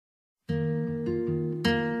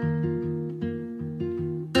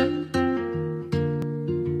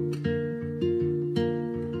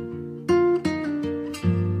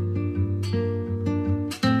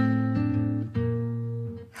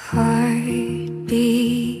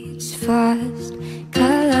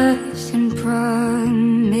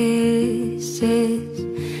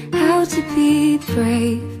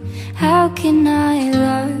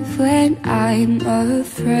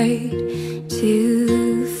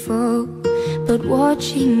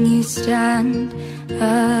watching you stand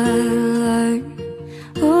alone.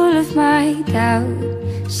 All of my doubt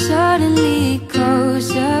suddenly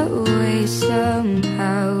goes away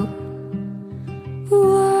somehow.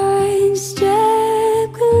 One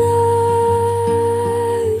step closer.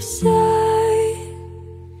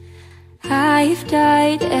 I've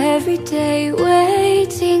died every day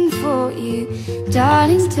waiting for you.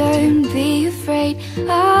 Darling, don't be afraid.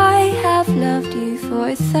 I have loved you for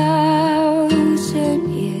 1,000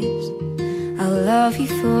 years. I'll love you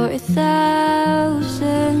for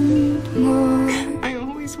 1,000 more. I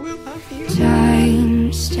always will love you.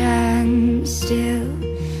 Time stands still,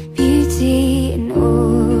 beauty in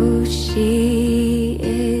all she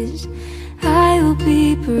is. I will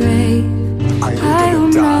be brave. I will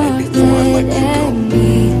not let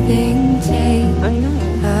anything take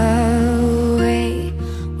away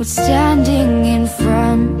what's standing in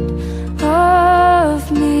front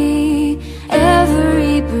of me.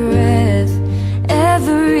 Every breath,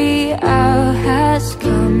 every hour has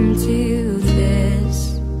come to this.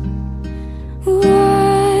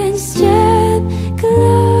 One step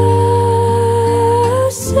closer.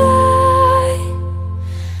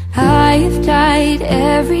 I've died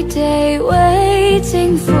every day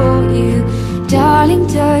waiting for you. Darling,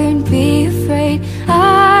 don't be afraid.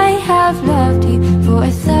 I have loved you for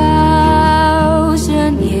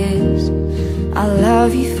 1,000 years. I'll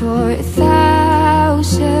love you for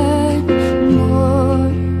 1,000 more.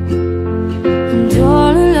 And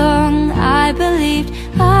all along I believed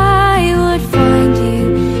I would find you.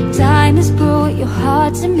 Time has brought your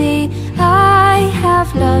heart to me. I have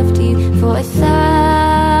loved you for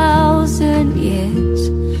 1,000 years.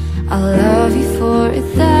 I'll love you for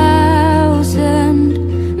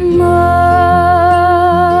 1,000 more.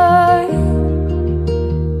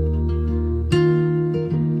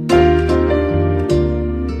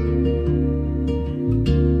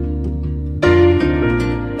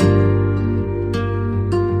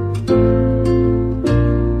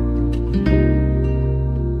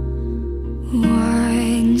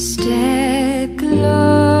 One step closer.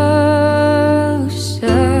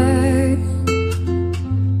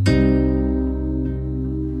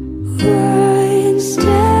 One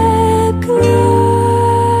step closer.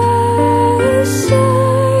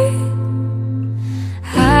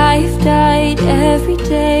 I've died every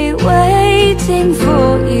day waiting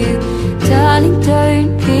for you. Darling,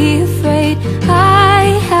 don't be afraid.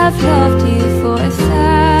 I have loved you for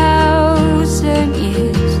 1,000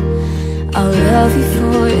 years. I'll love you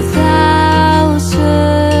for 1,000